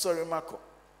mesori mako.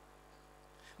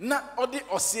 Na odi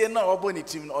osie na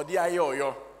obonitim na odi aye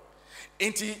oyo.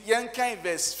 Into yenkan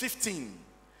verse 15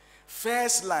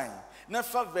 first line na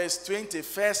fa verse 20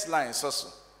 first line so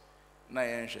na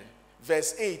yenhwe.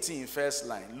 Verse 18 first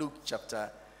line Luke chapter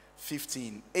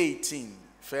 15 18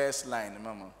 first line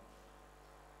mama.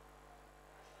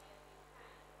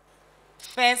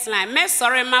 First line, me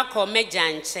sorry mako me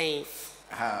janchen.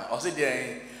 Osi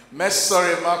dey me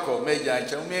sorry mako me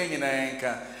janchen. Me nyina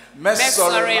enka. Me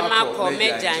sorry mako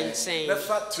me janchen.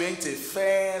 The 20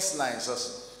 first line so.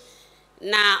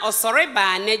 Na osori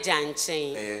ba ne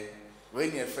janchen.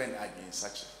 When your friend again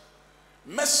such.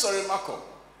 Me sorry mako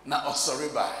na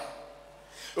osori ba.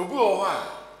 Obu o wa.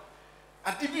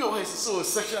 Adibi o he so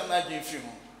section na again fi ho.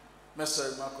 Me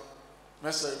sorry mako.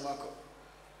 Me sorry mako.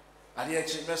 And yet,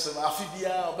 Mr.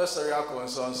 Afibia or Bessery Alco and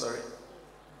so on, sorry.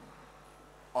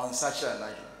 On such an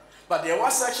argument. But there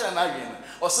was such an argument.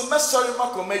 Or some sorry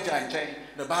Marco Major and Chain,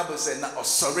 the Bible said, not or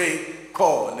sorry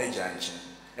call Major and Chain.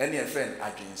 Any friend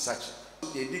arguing such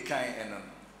a decline and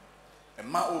a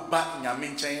mao back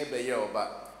Nyamekye be your back.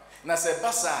 And I said,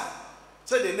 Bassa,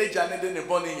 said the Major and the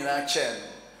bonnie in our chain,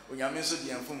 when Yamisu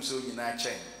the Enfum so in our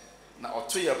chain. Now, or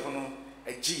 2 upon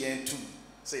a GN2,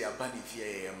 say a bunny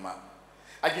fear ma.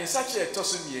 Against such a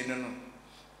tossing ye no.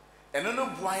 ɛno no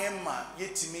boaeɛ ma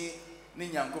yɛtumi ne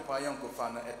nyankopa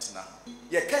yɔnkofa no ɛtena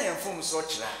yɛka yɛn mfom so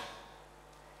kyerɛ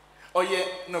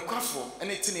ɔyɛ nokwafo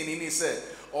ɛne tenene ni sɛ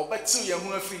ɔbɛtew yɛn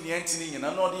ho afiri ne antini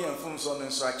nyina na ɔde yɛn mfom so no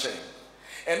nso akyɛ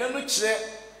ɛno no kyerɛ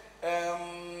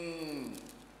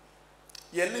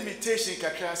yɛ limitation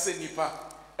kakra sɛ nipa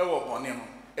ɛwɔ bɔne ho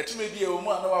ɛtumi bi ɛwɔ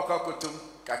mu a na wakɔ akotom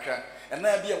kakra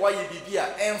ɛna bi a wayɛ biribi a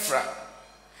ɛmfra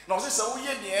na ɔsɛ sɛ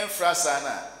woyɛ deɛ ɛmfra saa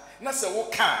na sɛ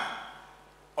woka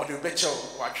ɔde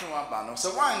bɛkyɛw watwe aba no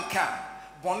sɛ wanka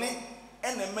bɔne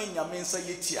ɛna ma nyame nsa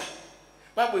yɛtia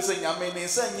Bible sɛ nyame ne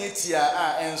nsa nyɛ tia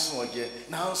a ɛnso ɔgye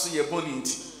nanso yɛ bɔne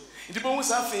nti bɛhu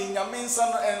sɛ afei nyame nsa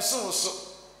no ɛnso so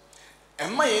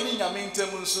ɛma yɛ ne nyame ntam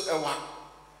nso ɛwa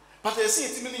but ɛsɛ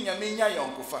yɛtumi ne nyame nya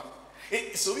yɔnkofa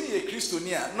sɛ woyɛ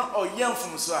kristoni a na ɔyɛ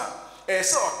mfomso a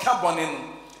ɛsɛ ɔka bɔne no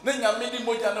na nyame de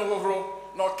mogya no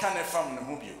hohoro na ɔka ne fam ne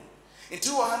ho bio nti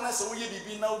wɔ ha na sɛ woyɛ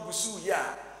biribi na wogu so yɛ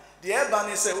a deɛ ɛba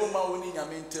ne sɛ woma wo ne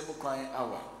nyame ntam kwan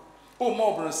awa woma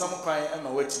ɔbronsam kwan ama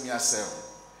woatumi asɛe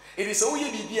ɛdi sɛ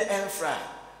woyɛ biribi a ɛmfra a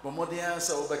bɔ mmɔden ara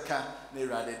sɛ wobɛka na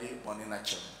Awurade de bɔne no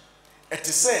akyɛm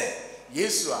ɛte sɛ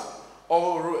Yesu a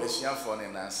ɔhohoro asuafoɔ ne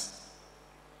n'ase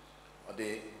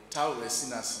ɔde towel asi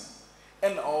n'ase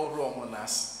ɛna ɔhohoro ɔmo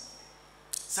n'ase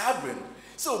saa bere no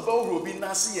sɛ ɔbɛhohoro obi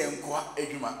n'ase yɛ nkoa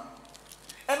adwuma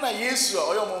ɛna Yesu a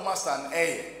ɔyɛ ɔmo master no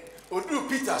ɛyɛ ɔduru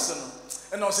Peter so no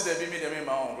ɛna ɔsɛ dɛbi mi dɛbi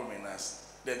ma ɔhohoro me n'ase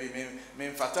dɛbi me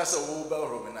mfata sɛ wo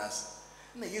bɛhohoro me n'ase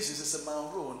na Yesu sɛ sɛ ma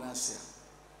ɔhohoro wo n'ase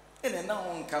a ɛna na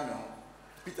ho nka me ho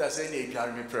Peter sɛ ɛna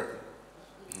adware me prɛko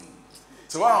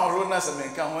so wa ɔhohoro na sɛ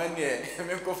menka ho ɛne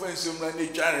me nkɔfa nsuom na ne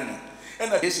adware no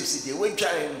ɛna Yesu si deɛ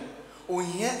wadware no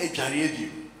ohia adware bio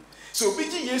so obi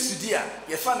gye Yesu di a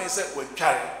yɛfa ne sɛ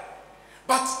wadware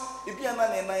but ebi ana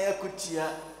ne nan yakotia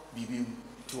bibim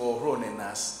to ɔhohoro ne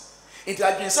n'ase nti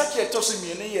adwensakye ɛtɔ so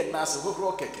mmienu yɛ n'ase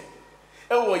hohoro kɛkɛ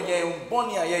ɛwɔ yɛn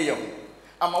bɔne a yɛyɛ ho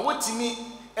ama wotimi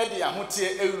ɛde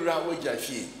ahoteɛ awura wagya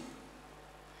fie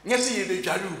nyɛ sɛ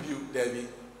yɛbɛdware bio daabi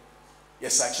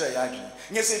yɛsakyerɛ yɛ adwene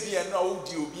nyɛ sɛ bi ɛno a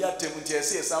wodi obi atam nti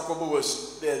ɛsɛ yɛsan kɔbɔ wasu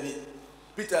daabi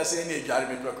Peter sɛ ɛne adware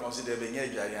me prɛko sɛ daabi nyɛ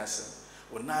adware asɛm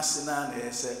wo n'ase na ɛyɛ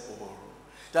sɛ ɔhoro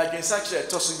nti adwensakyerɛ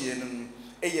ɛtɔ so mmienu no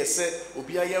ɛyɛ sɛ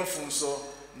obi ayɛ mfomso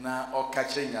na ɔka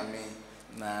kyerɛ nyame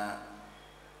na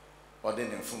ɔde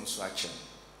ne mfomso akyɛm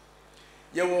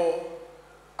yɛwɔ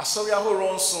asɔre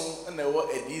ahorow nso na ɛwɔ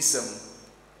adiyisɛm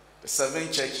the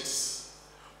 7 churches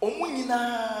ɔmo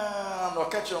nyinaa na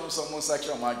ɔka kyerɛ ɔmo sɛ ɔmo nsa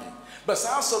kyerɛ ɔmo adwene but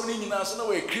saa asɔre no nyinaa so na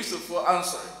wɔyɛ kristofoɔ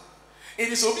ansɔre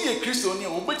ɛdi sɛ obi yɛ kristoni a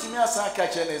wɔbɛtumi asa aka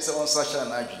kyerɛ ne sɛ ɔnsa kyerɛ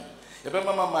n'adwene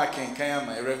yɛbɛma mama akenkan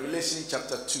ama Revelation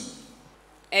chapter 2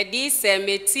 adiyisɛm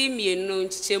eti mmienu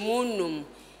nkyɛmu num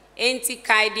enti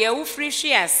kae deɛ wofiri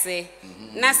hwe ase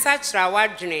na sakyera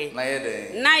wadwene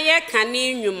na yɛka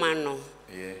ne nnwuma no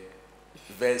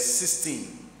verse 16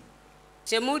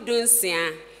 kyɛmu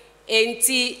dunsia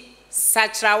enti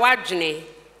sakyera wadwene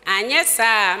anyɛ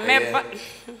saa mɛba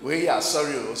we are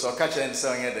sorry so ka kyerɛ ne sɛ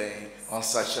ɔnyɛ dɛn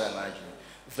ɔnsakyera n'adwene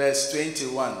verse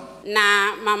 21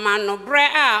 na mama no brɛ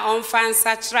a ɔmfa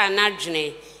nsakyera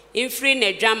n'adwene mfiri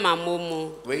n'adwamammɔ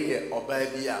mu weyɛ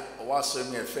ɔbaa bi a ɔwɔ asɔre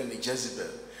mu yɛfrɛ ne Jezebel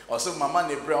ɔsɛ mama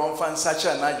ne brɛ ɔmfa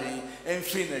nsakyera n'adwene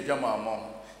mfiri n'adwamammɔ ho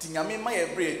nti nyame ma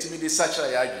yɛ brɛ yɛtumi de sakyera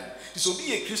yɛ adwene nti sɛ obi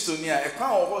yɛ kristoni a ɛkwan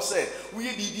wɔ hɔ sɛ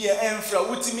woyɛ biribi a ɛmfra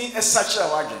wotumi sakyera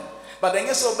w'adwene but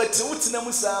ɛnyɛ sɛ ɔbɛte wotena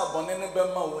mu saa bɔne no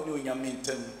bɛma wo ne onyame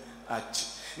ntam akyi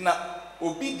na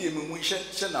obi de mumu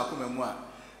hyɛ n'akoma mu a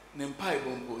ne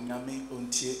mpaebɔ mpo nyame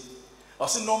ɔntie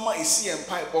ɔsɛ nɔɔma esi yɛ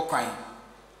mpaebɔ kwan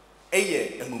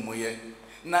ɛyɛ amumuyɛ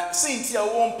na sɛnti a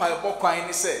wɔn mpaebɔ kwan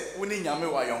ne sɛ wo ne nyame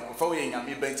wɔ ayɔnkofa wo yɛ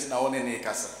nyame bɛnti na wo ne ne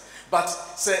kasa but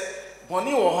sɛ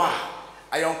bɔne wɔ hɔ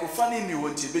a ayɔnkofa ne ni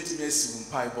wɔn ti betumi asi wo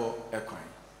mpaebɔ ɛkwan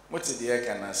mote deɛ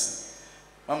ɛka n'ase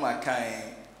mama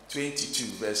kan 22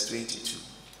 verse 22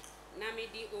 na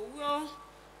mede owuo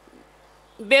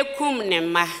bekum ne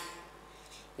mma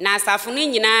na asafo no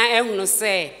nyinaa ehunu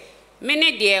sɛ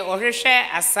mene deɛ ɔhwehwɛ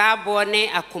asaaboɔ ne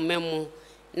akoma mu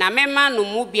na mema no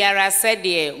mu biara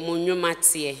sɛdeɛ mo nnwuma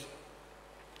teɛ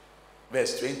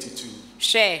verse 22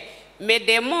 hwɛ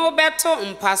mede mo bɛto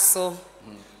mpa so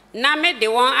na mede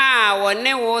wɔn a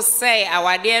wɔne wo sɛ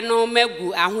awadeɛ no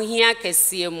magu ahohia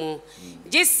kɛseɛ mu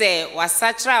gye sɛ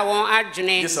wasakyera wɔn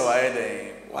adwene gye sɛ wayɛ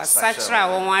dɛn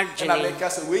wasakyera wɔn adwene na meka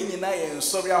sɛ wei nyinaa yɛ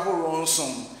nsɔre ahorow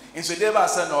nson nso de ba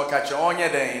sɛ na ɔka kyerɛ ɔnyɛ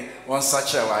dɛn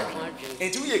wɔnsakyera w'adwene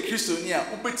enti woyɛ kristoni a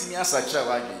wobɛtumi asakyera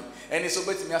w'adwene ɛne sɛ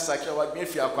wobɛtumi asakyera w'adwene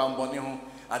afi akwanbɔne ho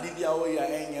ade bi a woyɛ a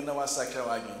ɛnyɛ na wasakyera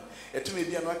w'adwene ɛtumi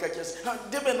bia na waka kyerɛ sɛ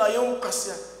debe na yɛwo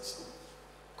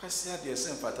kwasea deɛ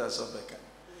sɛ mfata sɛ ɔbɛka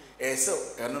ɛyɛ sɛ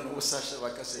ɛno no wosakyera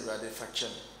waka sɛ Awurade fa kyɛ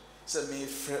me sɛ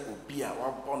mefrɛ obi a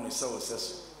wabɔ no sɛ wo sɛ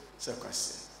so sɛ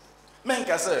kwasea Men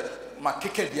ka say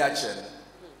makeke bi ache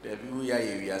there be we are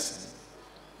wiase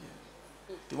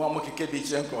the one makeke bi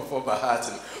che nkrofo ba heart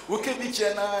wo ke bi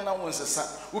che na won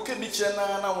sesa wo ke bi che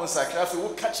na won sakrafi wo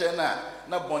ka che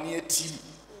na boni ati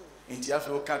nti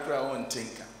afi wo kakra won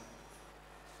tinka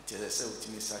nti say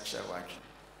utimi sakra wage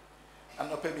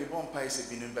anope bi bon pa ise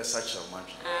bi no be sakra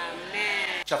wage.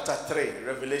 Amen. Chapter 3,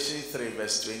 Revelation 3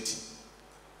 verse 20.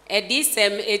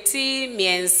 Edisem eti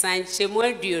miensa nchemu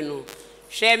aduonu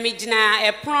hwe mi gina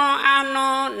epron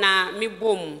ano na mi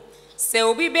bom se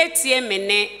obi betie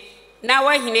mene na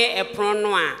wahine epron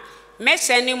no a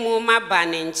mehye ne mu maba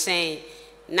ne nchen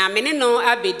na mene no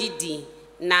abedidi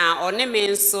na one me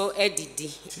nso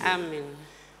adidi. Amen.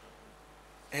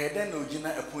 Eden no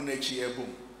gina epon na chi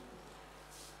ebom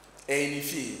eni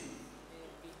fie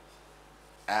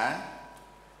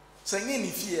sanye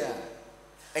ni fie a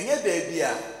enye baabi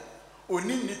a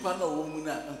onim nipa na wo mu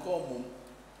na nka omom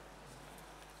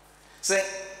se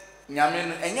nyame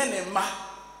no enye ne ma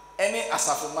ene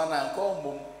asafoma na nka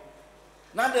omom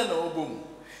na de na obom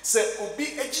se obi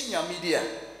echi nyame dia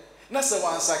na se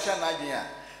wansakya na adwen a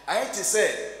ayete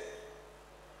se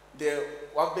de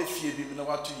wabe fie bi na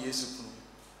watu Yesu kunu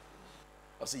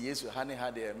ose Yesu hane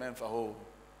ha de memfa ho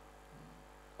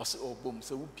ose obom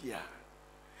se ubia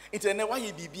intene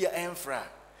waye bibia enfra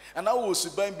ana wo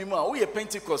suban bi mu a wo ye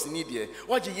Pentecost ni de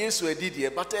waje Yesu adi de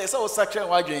but esa wo sakra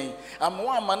wadwen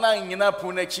amwa amana nyina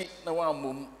pu na chi na wa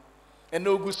mom ena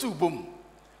ogusu bom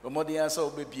omode ya sa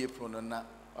obebie pro no na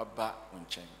aba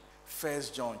onchen.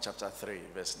 1 John chapter 3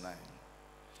 verse 9.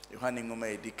 Yohane ngoma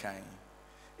edikan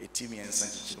etimi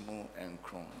ensanchichimu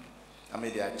enkron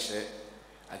amede ache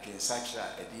adwen sakra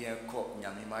edi enko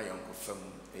nyamima yonkofam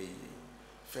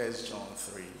 1 John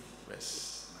 3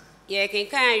 verse 9. Ye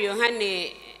kenkan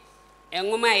Yohane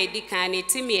engoma edikan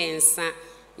etimi ensa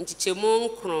nchichemu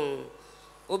nkron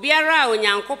obiara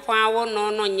onyankopon awo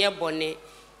no nye bone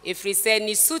efrise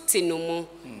ni suti no mu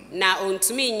na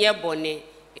ontumi nye bone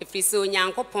efrise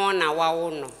onyankopon na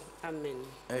wawo no. Amen.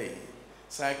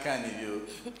 Saka ni bio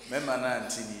mema na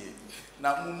antini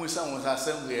na mumusa musa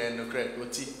assemble no credit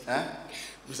oti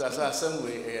musa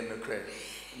assembly no credit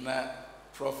na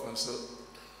prof so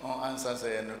on answer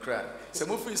say no credit se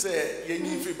mo free say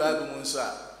yenyi free bible mo nso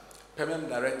a pemem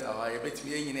director ha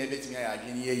yebetimi yenyi na yebetimi ya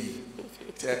adwene yeyi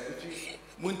te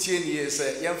muntie ni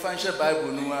yese yemfa nhye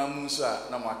bible no amu nso a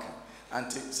na mwaka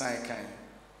anti san kan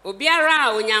obiara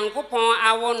onyankopon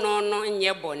awo no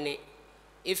nye bone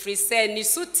efrise ni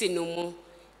suti no mu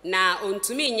na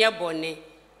ontumi nye bone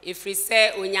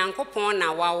efrise onyankopon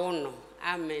na wawo no.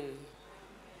 Amen.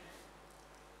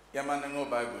 Yamane ngo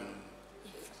bible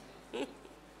no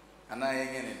ana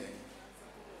yenye ne den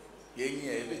yenyi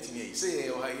ebetimi yeyi say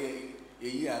o ha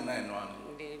yeyi ana no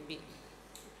ano Baby.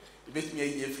 ebetimi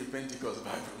yeyi free Pentecost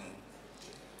bible mu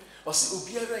osi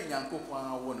obiara nyankopon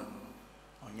awo no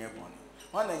onye bone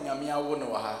wana nyame awo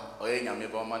no wa ha oye nyame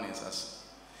ba ma ne nsase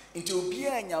nti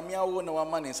obiara nyame awo no wa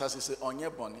ma ne nsase se onye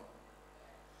bone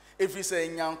efiri se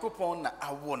nyankopon na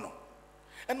awo no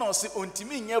ena osi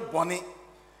ontimi nye bone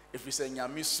efiri se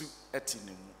nyame su eti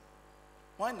ne mu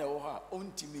wana wo ha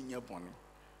ontimi nye bone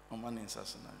o ma ne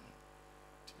nsase na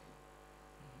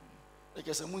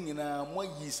ekese mu nyina mo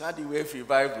yi sa de we free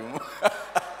bible mu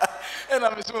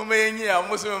ena me so me yenyi a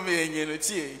mo so me yenyi no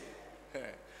tie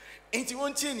enti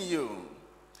won tie ni yo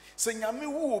se nyame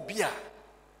wo obi a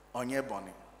onye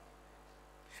bone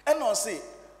ena o se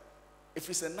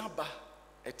efiri se naba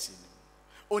eti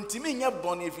ontimi nye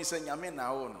bone efiri se nyame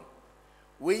na wo no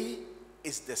we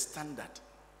is the standard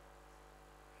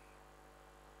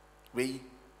we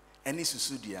any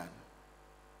susudia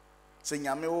se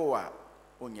nyame wo a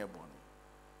onye bone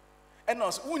ena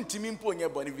o se ontimi mpo onye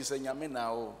bone efiri se nyame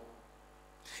na wo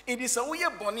it is a we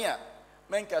bone a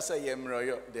menka say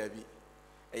yemroyo dabi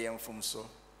eyemfum so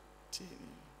ti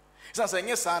sansa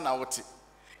enye sa na wote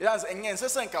sansa enye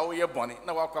nsese nka wo ye bone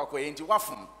na wakwa enti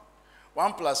wafum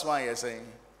 1 + 1 ye say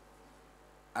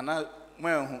ana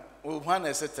mwenhu o hwana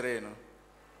ese 3 no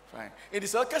fine it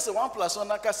is okay say 1 + 1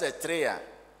 na ka say 3 a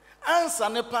answer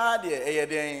ne pa de eye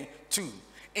den 2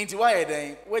 enti wa ye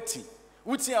den wati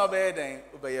wuti a obeye den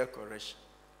obeye correction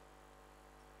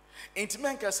enti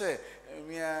menka say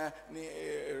mia ni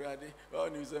erade o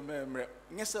ni se memre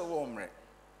nyese wo mre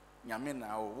nyame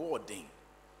na wo den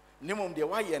nimum de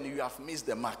why and you have missed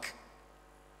the mark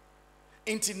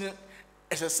enti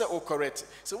ese o correct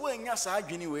so wo nya sa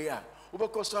adwini we a wo be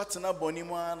ko so atena boni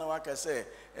mu ana waka say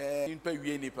nipa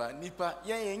wie nipa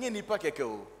yen nipa keke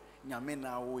o nyame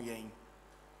na wo yen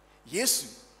Yesu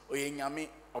oye nyame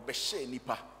obehye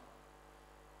nipa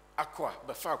akwa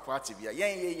be fa akwa atibia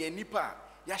yen nipa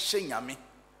ya hye nyame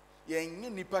yenye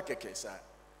nipa keke sa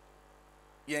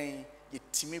yen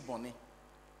yetimi bone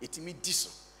yetimi diso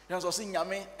yan so se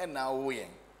nyame na wo yen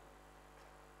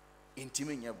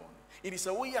intimi nye bone it is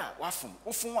a way a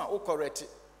wafum a wo correct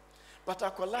but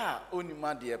akola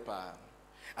onima de pa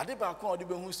ade ba ko ode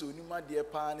behu so onima de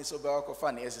pa ni so ba ko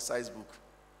fa na exercise book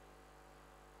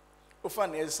o fa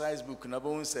na exercise book na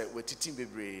bo se wetitim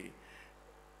bebre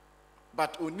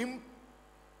but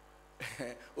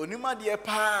onima de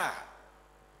pa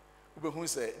ubehu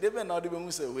say debe na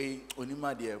ubehu say we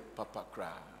onima de papa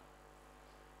kra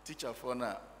teacher for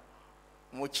na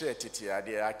mo che tete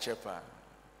ade a chepa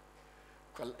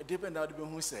debe na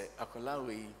ubehu say akola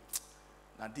we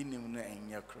na dinim na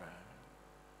enya kra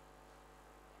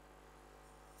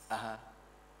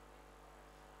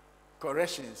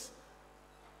corrections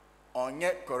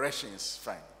onye corrections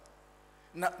fine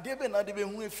na debe na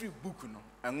ubehu free book no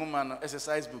enwoma no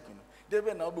exercise book no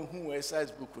debe na ubehu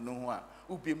exercise book no ho a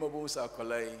ubi mabo sa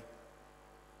kolai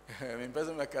me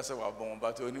person make say wa bon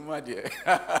but onima de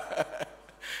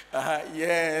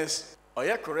yes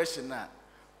oya correction na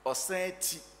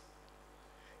osenti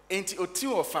enti oti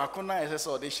ofa akona ese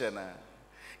so de hye na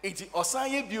enti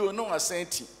osan ye bio no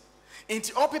asenti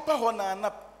enti all paper ho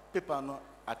na paper no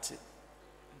ate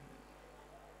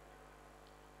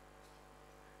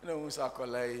no sa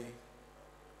kolai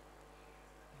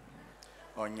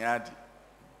onyadi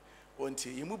onti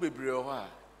yimu bebre ho a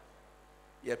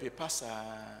ye pepa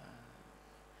saa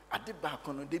ade ba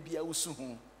kono de bia wusu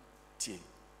ho tie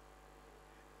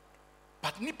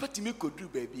but ni patimi kodu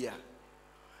ba bia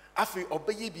afi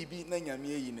obeye bibi na nyame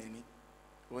yi nani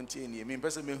onti eni me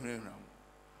pese me hunahuna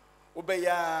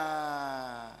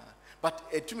obeya but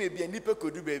etumi bia ni pe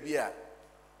kodu ba bia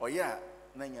oya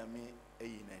na nyame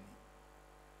yi nani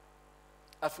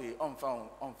afi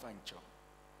onfa ncho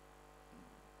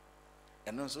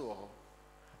eno so ho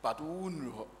but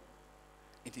wunu ho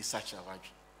it is such a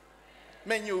wage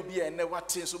menye obi ene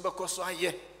wate so bekoso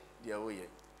aye dia wo ye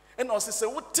eno se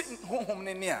wote honhom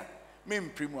ne ne a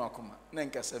memprimu akoma na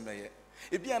nka se meye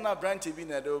ebi ana branch bi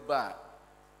na de ba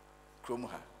krom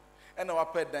ha ena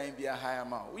wapa dan bia ha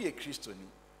ma wo ye kristoni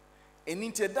eni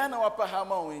nte dan na wapa ha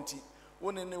ma wo nti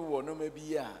wo ne wo no ma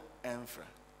bi a emfra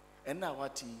ena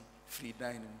wati free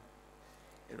dan no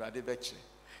erade beche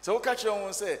so what catch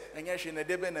on say enya hwe na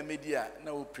debe na media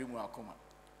na wo primu akoma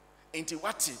enti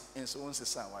wati enso won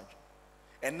sesa wadwe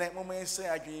enne moma say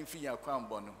adwen fi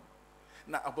yakwambo no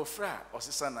na abofra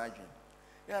osesa na adwen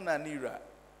ya na nira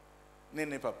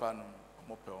ne papa no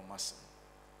omope omasa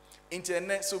enti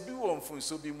enne so bi wo mfun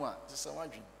so bi mu a sesa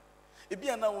wadwen ebi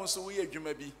ana won so wo ye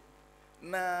adwuma bi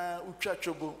na utwa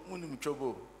twobo munum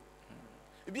twobo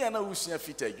ebi ana wo sua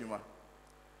fita adwuma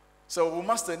so we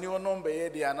master ni number here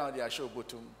they now they are show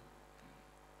bottom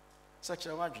such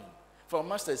a wagin for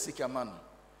master sika man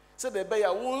so the be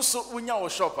ya won so unya wo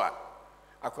shopper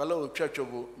akwala o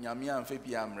twatwobo nyame amfa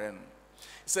bia amre no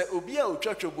se obi a o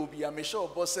twatwobo bia me show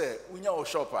bo se unya wo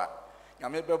shopper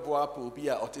nyame bebo apa obi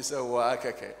a otise wo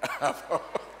akeke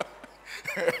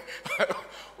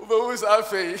ubewus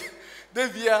afei de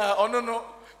bia ono no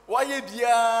waye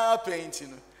bia paint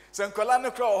no se nkola no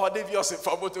kra o de bia o se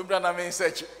fa bottom bra na me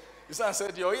search you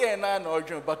said yo ye na na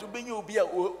odwun but obenye obi a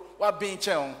wa ben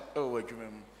chen o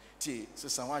wadwuma mu ti se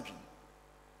san wadwun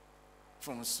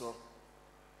from so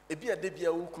e bia de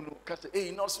bia wo kunu kata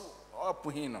no so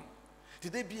apohin no ti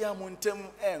de bia mo ntem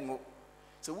engo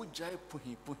se wo jai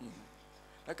pohin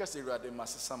na ka se ruade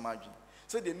masesa madwun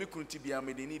se de me kunu ti bia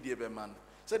me de ni de be man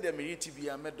se de me yiti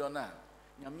bia me dona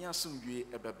nyame asomdwe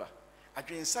ebeba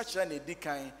adwen sachra na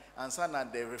edikan ansa na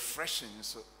the refreshing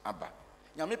so aba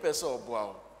nyame pese oboa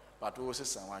wo but wo se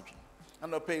san wadwen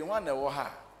and opay one na wo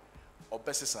ha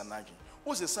obesesa na adwen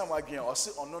wo se san wadwen o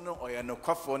se ono no oye no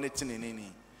kwafo ne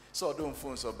tinini so odon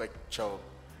phone so be chow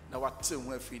na wate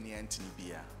ho afini antini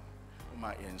bia o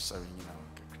ma yen sorry nyina o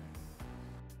kekre